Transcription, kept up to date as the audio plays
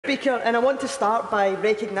Speaker, and I want to start by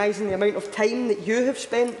recognising the amount of time that you have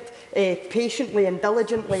spent patiently and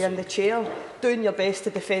diligently in the chair, doing your best to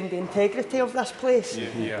defend the integrity of this place.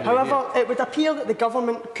 However, it would appear that the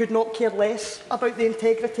government could not care less about the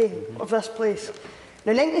integrity of this place.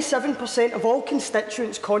 Now, 97% of all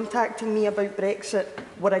constituents contacting me about Brexit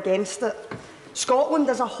were against it. Scotland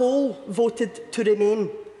as a whole voted to remain.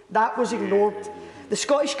 That was ignored. The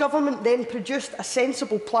Scottish Government then produced a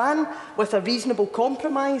sensible plan with a reasonable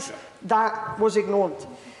compromise. That was ignored.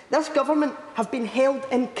 This Government have been held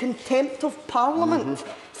in contempt of Parliament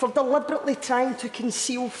for deliberately trying to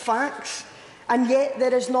conceal facts, and yet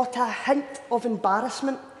there is not a hint of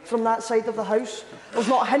embarrassment from that side of the House. There's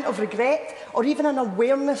not a hint of regret or even an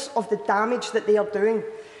awareness of the damage that they are doing.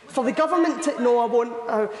 For the Government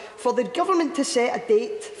to set a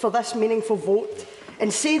date for this meaningful vote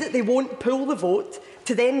and say that they won't pull the vote,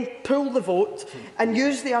 to then pull the vote and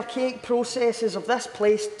use the archaic processes of this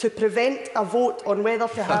place to prevent a vote on whether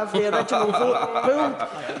to have the original vote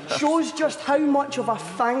pulled, shows just how much of a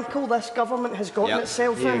fankle this Government has gotten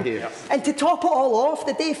itself in. And to top it all off,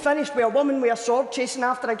 the day finished with a woman with a sword chasing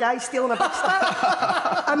after a guy stealing a big stick.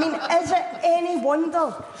 I mean, is it any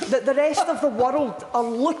wonder that the rest of the world are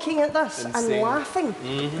looking at this and laughing?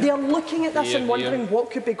 They are looking at this and wondering what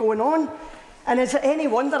could be going on. And is it any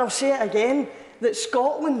wonder, I'll say it again, that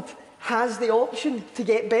Scotland has the option to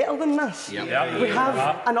get better than this? We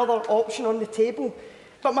have another option on the table.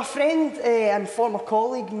 But my friend and former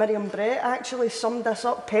colleague Mhairi Black actually summed this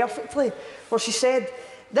up perfectly, where she said,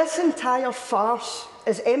 "This entire farce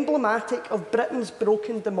is emblematic of Britain's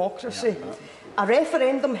broken democracy. A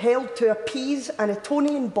referendum held to appease an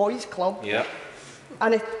Etonian boys' club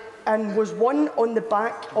and was won on the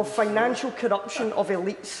back of financial corruption of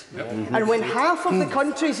elites. And when half of the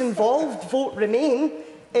countries involved vote Remain,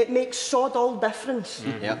 it makes sod all difference."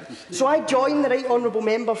 So I join the Right Honourable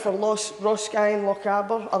Member for Roskillie and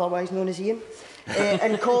Lochaber, otherwise known as Ian,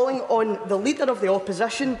 in calling on the Leader of the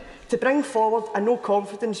Opposition to bring forward a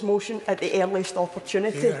no-confidence motion at the earliest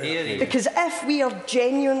opportunity. Because if we are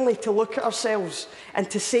genuinely to look at ourselves and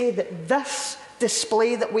to say that this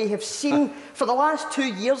display that we have seen for the last 2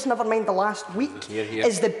 years, never mind the last week,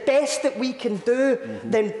 is the best that we can do,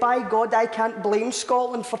 then by God, I can't blame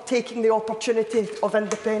Scotland for taking the opportunity of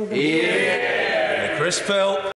independence. Chris Phil.